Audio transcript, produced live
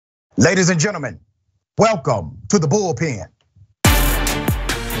Ladies and gentlemen, welcome to the Bullpen.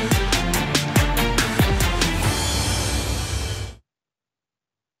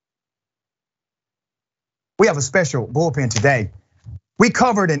 We have a special Bullpen today. We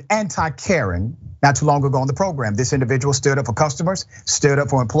covered an anti-Karen not too long ago on the program. This individual stood up for customers, stood up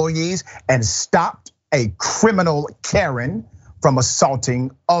for employees, and stopped a criminal Karen from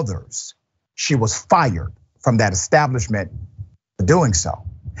assaulting others. She was fired from that establishment for doing so.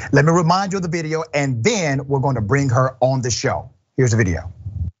 Let me remind you of the video, and then we're going to bring her on the show. Here's the video.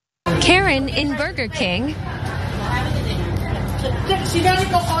 Karen in Burger King. She doesn't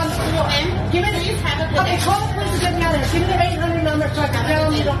go on. Give it. Okay, call the police and get me out of here. Give me the 800 number so I can tell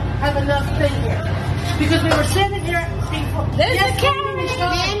them you don't have enough thing here. Because we were sitting here. There's a Karen.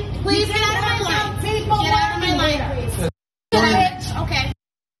 Man, please get out of my life. Get out of my life. Okay.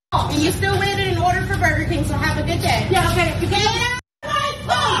 And you still waited in order for Burger King, so have a good day. Yeah, okay. Get out of my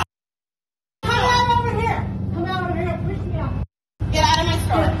phone. Come out over here. Come out over here. Push me out. Get out of my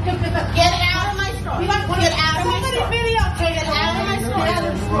store. Get out of my store. Get out of my store. Get out of my store.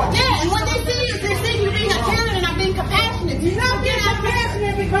 Yeah, and what they say is they're saying you're being a Karen and I'm being compassionate. You're not being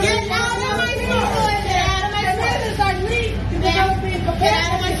compassionate because get out of my store. Get out of my store. Get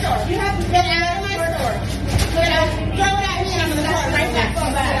out of my store. You have to get out of my store. Throw it at me and I'm gonna throw it right back.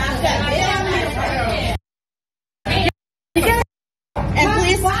 Get out of my store. And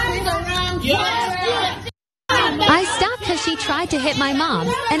please around. I stopped because she tried to hit my mom,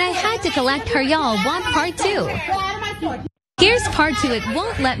 and I had to collect her. Y'all want part 2? Here's part 2. It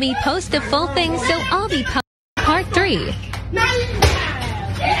won't let me post the full thing, so I'll be posting part 3. Now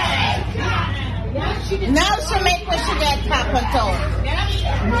she'll make what she got capital.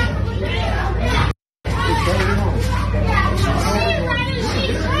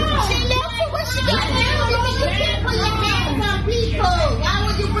 She knows what she got now. You can't put your hands on people. Why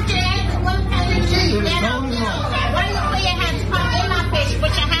would you put your hands on one kind of tree? Why do you put your hands in my face?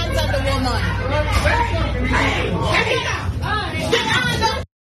 Put your hands on the woman.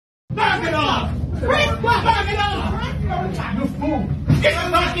 Back it off! Back it off! You fool! Get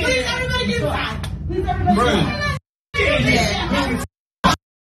back in! Please, everybody get inside. Please, everybody get inside.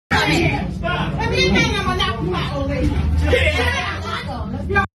 Stop! Everything I'm gonna knock you out, old lady.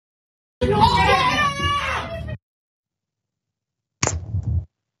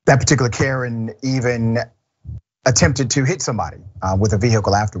 That particular Karen even attempted to hit somebody with a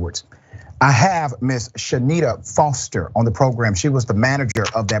vehicle afterwards. I have Miss Shaneda Foster on the program. She was the manager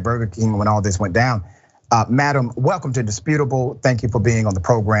of that Burger King when all this went down. Madam, welcome to Indisputable. Thank you for being on the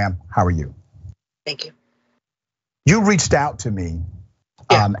program. How are you? Thank you. You reached out to me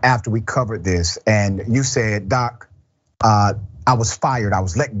after we covered this, and you said, Doc, I was fired. I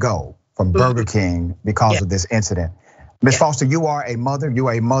was let go from Burger King because of this incident. Ms. Foster, you are a mother. You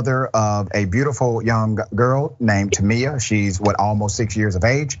are a mother of a beautiful young girl named Tamia. She's almost 6 years of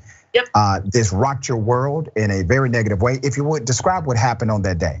age. Yep. This rocked your world in a very negative way. If you would describe what happened on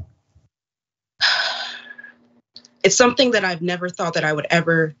that day. It's something that I've never thought that I would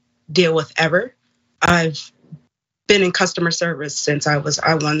ever deal with ever. I've been in customer service since I was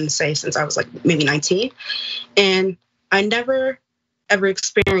like maybe 19. And I never ever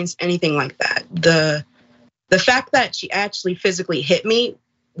experienced anything like that. The fact that she actually physically hit me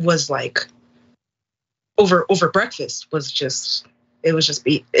was like over breakfast was just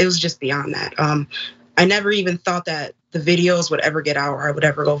beyond that. I never even thought that the videos would ever get out or I would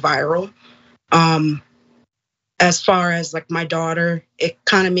ever go viral. As far as like my daughter, it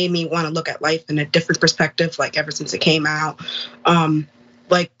kind of made me want to look at life in a different perspective. Like ever since it came out,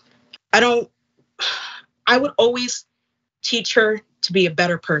 like I would always teach her to be a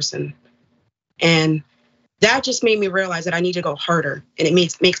better person, and that just made me realize that I need to go harder, and it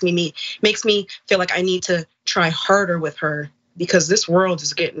makes me feel like I need to try harder with her because this world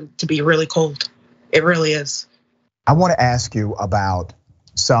is getting to be really cold. It really is. I want to ask you about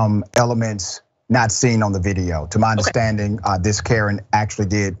some elements not seen on the video. To my understanding, this Karen actually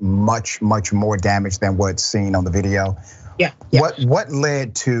did much more damage than what's seen on the video. Yeah. What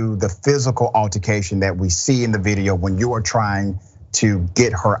led to the physical altercation that we see in the video when you are trying to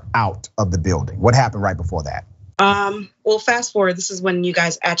get her out of the building? What happened right before that? Well, fast forward, this is when you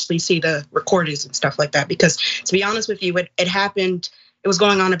guys actually see the recordings and stuff like that. Because to be honest with you, it happened, it was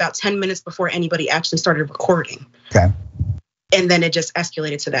going on about 10 minutes before anybody actually started recording. Okay. And then it just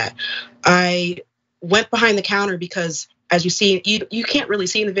escalated to that. I went behind the counter because as you see, you can't really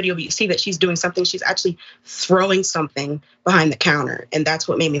see in the video, but you see that she's doing something. She's actually throwing something behind the counter. And that's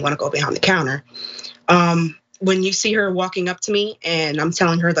what made me want to go behind the counter. When you see her walking up to me and I'm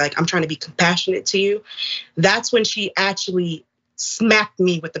telling her like, I'm trying to be compassionate to you, that's when she actually smacked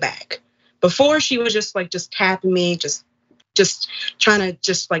me with the bag. Before she was just tapping me, just trying to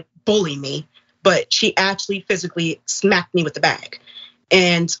just like bully me, but she actually physically smacked me with the bag.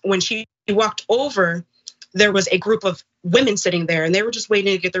 And when she walked over, there was a group of women sitting there, and they were just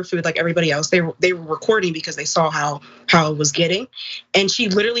waiting to get their food like everybody else. They were recording because they saw how it was getting. And she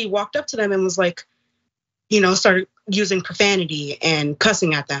literally walked up to them and was like, started using profanity and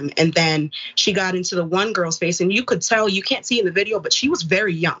cussing at them. And then she got into the one girl's face, and you could tell, you can't see in the video, but she was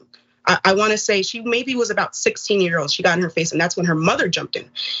very young. I want to say she maybe was about 16 years old. She got in her face, and that's when her mother jumped in.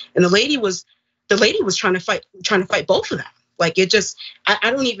 And the lady was trying to fight both of them. Like it just,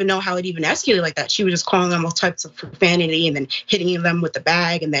 I don't even know how it even escalated like that. She was just calling them all types of profanity and then hitting them with the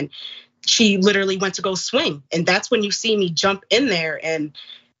bag. And then she literally went to go swing. And that's when you see me jump in there. And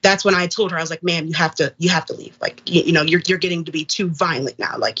that's when I told her, I was like, ma'am, you have to leave. Like, you're getting to be too violent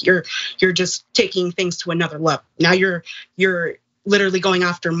now. Like you're just taking things to another level. Now you're literally going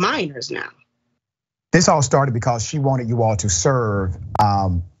after minors now. This all started because she wanted you all to serve,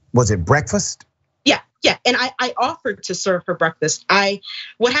 was it breakfast? Yeah, and I offered to serve her breakfast.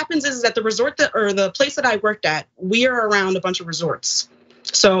 What happens is that the resort or the place that I worked at, we are around a bunch of resorts.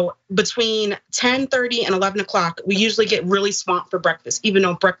 So between 10:30 and 11 o'clock, we usually get really swamped for breakfast, even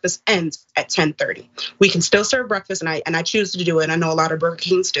though breakfast ends at 10:30. We can still serve breakfast, and I choose to do it. I know a lot of Burger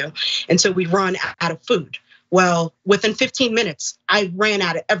Kings do, and so we run out of food. Well, within 15 minutes, I ran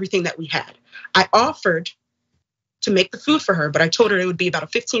out of everything that we had. I offered to make the food for her, but I told her it would be about a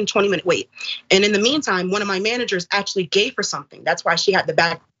 15-20 minute wait. And in the meantime, one of my managers actually gave her something. That's why she had the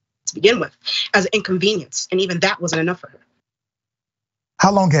bag to begin with, as an inconvenience. And even that wasn't enough for her.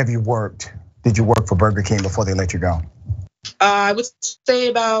 How long did you work for Burger King before they let you go? I would say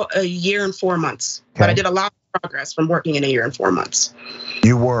about a year and 4 months. Okay. But I did a lot of progress from working in a year and 4 months.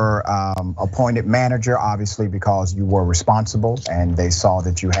 You were appointed manager, obviously, because you were responsible and they saw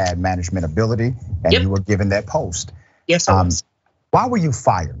that you had management ability and you were given that post. Yes, I was. Why were you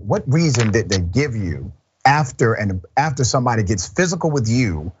fired? What reason did they give you after somebody gets physical with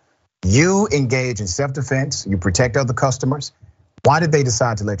you? You engage in self-defense, you protect other customers. Why did they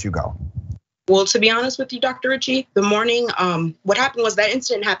decide to let you go? Well, to be honest with you, Dr. Richey, the morning, what happened was that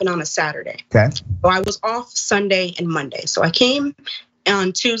incident happened on a Saturday. Okay. So I was off Sunday and Monday. So I came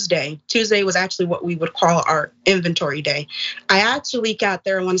on Tuesday. Tuesday was actually what we would call our inventory day. I actually got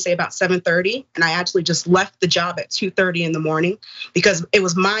there, I want to say about 7:30, and I actually just left the job at 2:30 in the morning because it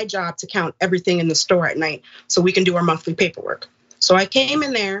was my job to count everything in the store at night so we can do our monthly paperwork. So I came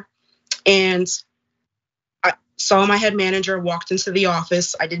in there and I saw my head manager, walked into the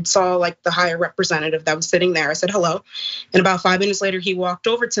office. I saw like the higher representative that was sitting there. I said hello. And about 5 minutes later, he walked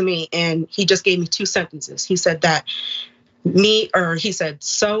over to me and he just gave me 2 sentences. He said that he said,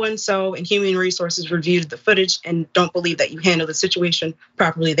 so-and-so in human resources reviewed the footage and don't believe that you handled the situation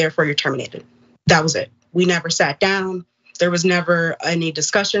properly, therefore you're terminated. That was it. We never sat down. There was never any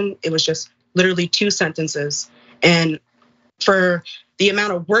discussion. It was just literally 2 sentences. And for the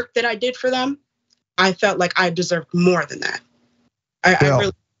amount of work that I did for them, I felt like I deserved more than that.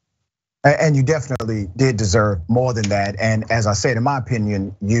 And you definitely did deserve more than that. And as I said, in my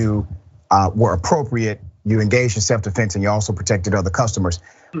opinion, you were appropriate. You engaged in self-defense and you also protected other customers.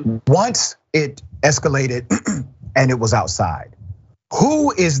 Once it escalated and it was outside,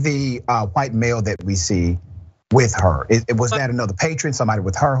 who is the white male that we see with her? Was that another patron, somebody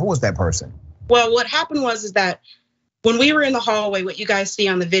with her? Who was that person? Well, what happened is that when we were in the hallway, what you guys see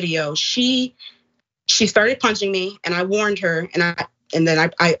on the video, she started punching me and I warned her and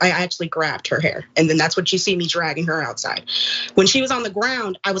then I actually grabbed her hair. And then that's what you see me dragging her outside. When she was on the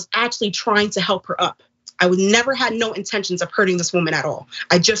ground, I was actually trying to help her up. I never had no intentions of hurting this woman at all.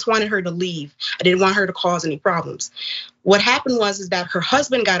 I just wanted her to leave. I didn't want her to cause any problems. What happened was that her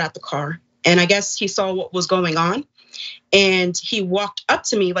husband got out the car and I guess he saw what was going on and he walked up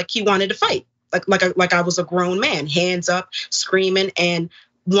to me like he wanted to fight. Like I was a grown man, hands up, screaming. And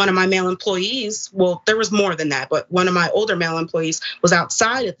one of my male employees, well, there was more than that, but one of my older male employees was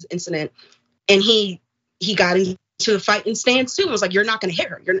outside of the incident and he got into the fighting stance too. It was like, you're not gonna hit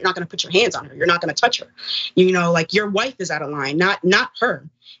her. You're not gonna put your hands on her. You're not gonna touch her. Like your wife is out of line, not her.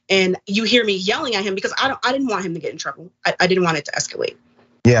 And you hear me yelling at him because I didn't want him to get in trouble. I didn't want it to escalate.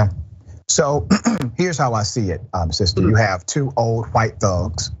 Yeah. So here's how I see it, sister. You have 2 old white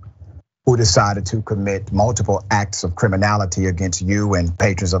thugs who decided to commit multiple acts of criminality against you and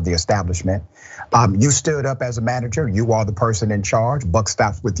patrons of the establishment. You stood up as a manager. You are the person in charge. Buck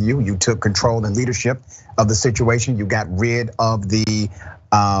stops with you. You took control and leadership of the situation. You got rid of the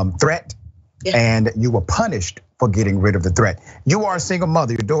threat and you were punished for getting rid of the threat. You are a single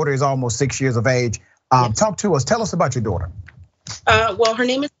mother. Your daughter is almost 6 years of age. Talk to us. Tell us about your daughter. Well, her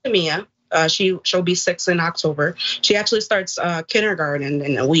name is Tamia. She'll be 6 in October. She actually starts kindergarten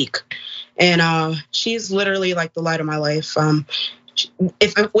in a week, and she's literally like the light of my life.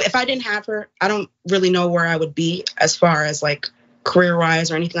 If I didn't have her, I don't really know where I would be as far as like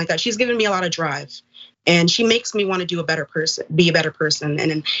career-wise or anything like that. She's given me a lot of drive, and she makes me want to be a better person.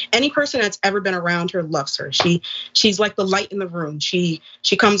 And any person that's ever been around her loves her. She's like the light in the room. She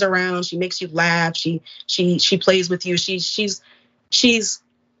comes around. She makes you laugh. She plays with you. She's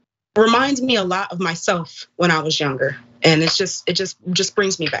reminds me a lot of myself when I was younger, and it just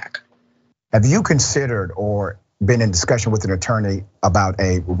brings me back. Have you considered or been in discussion with an attorney about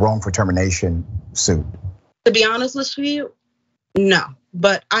a wrongful termination suit? To be honest with you, no.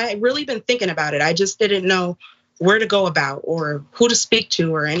 But I really been thinking about it. I just didn't know where to go about or who to speak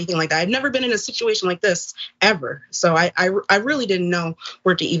to or anything like that. I've never been in a situation like this ever, so I really didn't know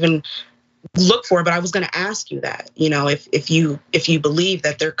where to even look for. But I was going to ask you that, if you believe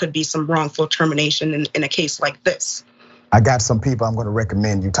that there could be some wrongful termination in a case like this. I got some people I'm going to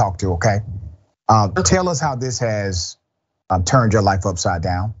recommend you talk to. Okay. Tell us how this has turned your life upside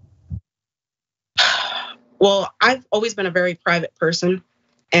down. Well, I've always been a very private person,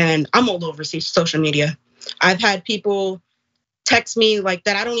 and I'm all over social media. I've had people text me like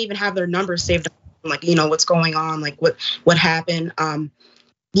that. I don't even have their numbers saved. Like, what's going on? Like what happened?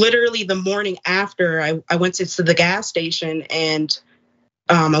 Literally the morning after I went to the gas station, and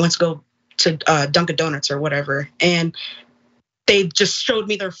I went to go to Dunkin' Donuts or whatever, and they just showed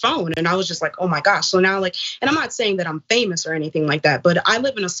me their phone, and I was just like, oh my gosh. So now and I'm not saying that I'm famous or anything like that, but I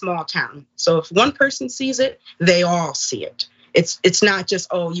live in a small town. So if one person sees it, they all see it. It's not just,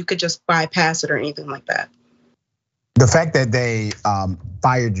 oh, you could just bypass it or anything like that. The fact that they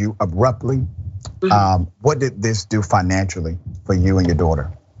fired you abruptly, what did this do financially for you and your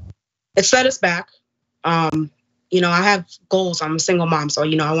daughter? It set us back. I have goals. I'm a single mom, so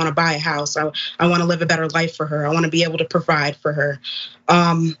I want to buy a house. I want to live a better life for her. I want to be able to provide for her.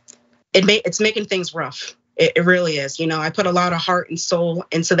 It's making things rough. It really is. I put a lot of heart and soul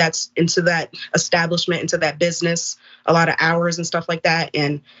into that establishment, into that business, a lot of hours and stuff like that.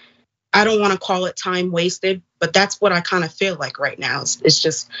 And I don't want to call it time wasted, but that's what I kind of feel like right now. It's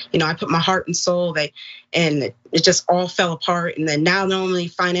just, I put my heart and soul, and it just all fell apart. And then now, not only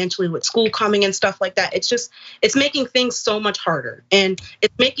financially with school coming and stuff like that, it's making things so much harder. And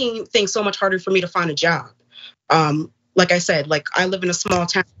it's making things so much harder for me to find a job. Like I said, like I live in a small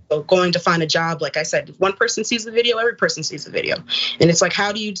town, so going to find a job, like I said, if one person sees the video, every person sees the video. And it's like,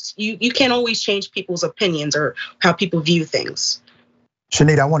 how do you can't always change people's opinions or how people view things.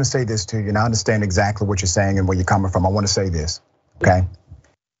 Shaneda, I want to say this to you, and I understand exactly what you're saying and where you're coming from. I want to say this, okay?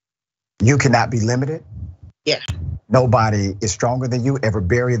 You cannot be limited. Yeah. Nobody is stronger than you. Every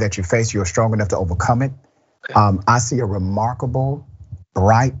barrier that you face, you're strong enough to overcome it. Okay. I see a remarkable,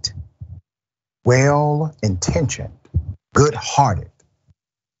 bright, well-intentioned, good-hearted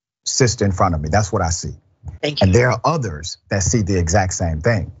sister in front of me. That's what I see. Thank you. And there are others that see the exact same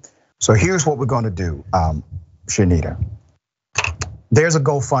thing. So here's what we're going to do, Shaneda. There's a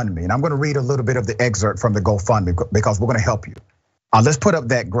GoFundMe, and I'm gonna read a little bit of the excerpt from the GoFundMe because we're gonna help you. Let's put up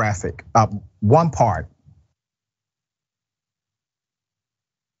that graphic. One part.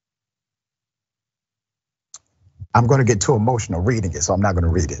 I'm gonna get too emotional reading it, so I'm not gonna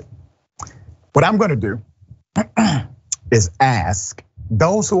read it. What I'm gonna do is ask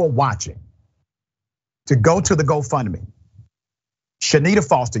those who are watching to go to the GoFundMe. Shaneda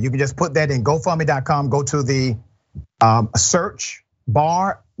Foster, you can just put that in GoFundMe.com, go to the search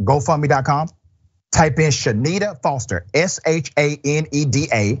bar, GoFundMe.com, type in Shaneda Foster,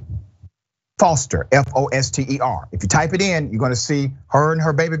 SHANEDA, Foster, FOSTER. If you type it in, you're gonna see her and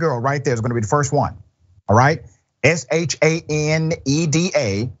her baby girl right there. It's gonna be the first one, all right? SHANEDA,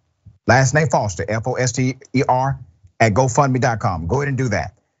 last name Foster, FOSTER, at GoFundMe.com. Go ahead and do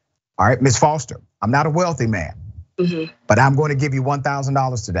that. All right, Ms. Foster, I'm not a wealthy man, but I'm going to give you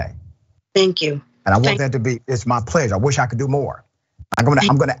 $1,000 today. Thank you. And I want that to be, it's my pleasure. I wish I could do more. I'm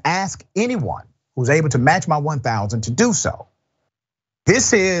gonna ask anyone who's able to match my 1,000 to do so.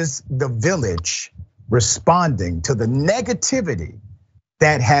 This is the village responding to the negativity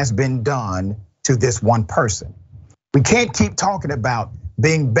that has been done to this one person. We can't keep talking about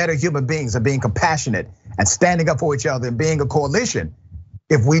being better human beings and being compassionate and standing up for each other and being a coalition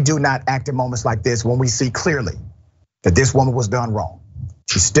if we do not act in moments like this when we see clearly that this woman was done wrong.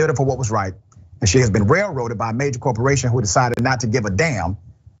 She stood up for what was right. And she has been railroaded by a major corporation who decided not to give a damn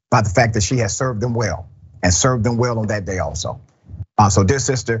about the fact that she has served them well and served them well on that day also. So dear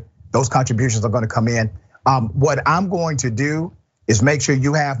sister, those contributions are gonna come in. What I'm going to do is make sure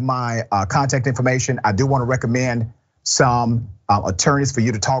you have my contact information. I do wanna recommend some attorneys for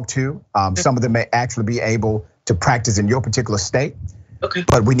you to talk to. Some of them may actually be able to practice in your particular state. Okay.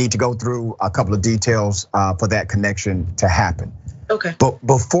 But we need to go through a couple of details for that connection to happen. Okay. But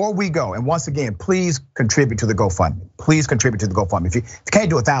before we go, and once again, please contribute to the GoFundMe. Please contribute to the GoFundMe. If you can't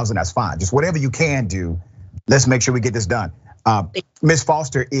do 1,000, that's fine. Just whatever you can do, let's make sure we get this done. Ms.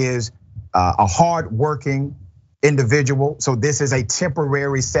 Foster is a hard-working individual, so this is a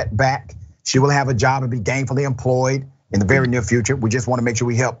temporary setback. She will have a job and be gainfully employed in the very near future. We just want to make sure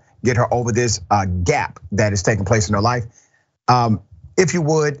we help get her over this gap that is taking place in her life. If you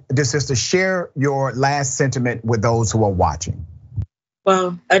would, dear sister, share your last sentiment with those who are watching.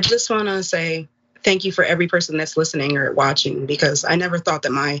 Well, I just want to say thank you for every person that's listening or watching, because I never thought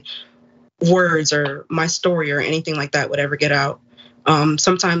that my words or my story or anything like that would ever get out.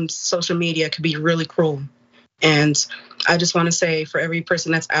 Sometimes social media could be really cruel. And I just want to say for every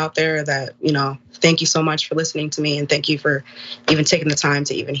person that's out there that, thank you so much for listening to me, and thank you for even taking the time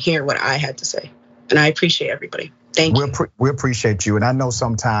to even hear what I had to say. And I appreciate everybody. Thank you. We appreciate you. And I know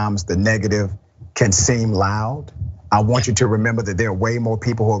sometimes the negative can seem loud. I want you to remember that there are way more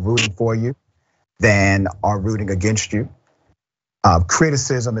people who are rooting for you than are rooting against you.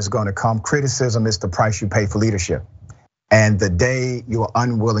 Criticism is going to come. Criticism is the price you pay for leadership. And the day you are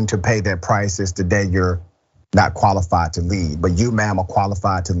unwilling to pay that price is the day you're not qualified to lead. But you, ma'am, are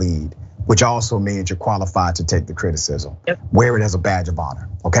qualified to lead, which also means you're qualified to take the criticism. Yep. Wear it as a badge of honor,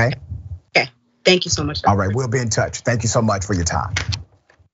 okay? Okay, thank you so much. All right, we'll be in touch. Thank you so much for your time.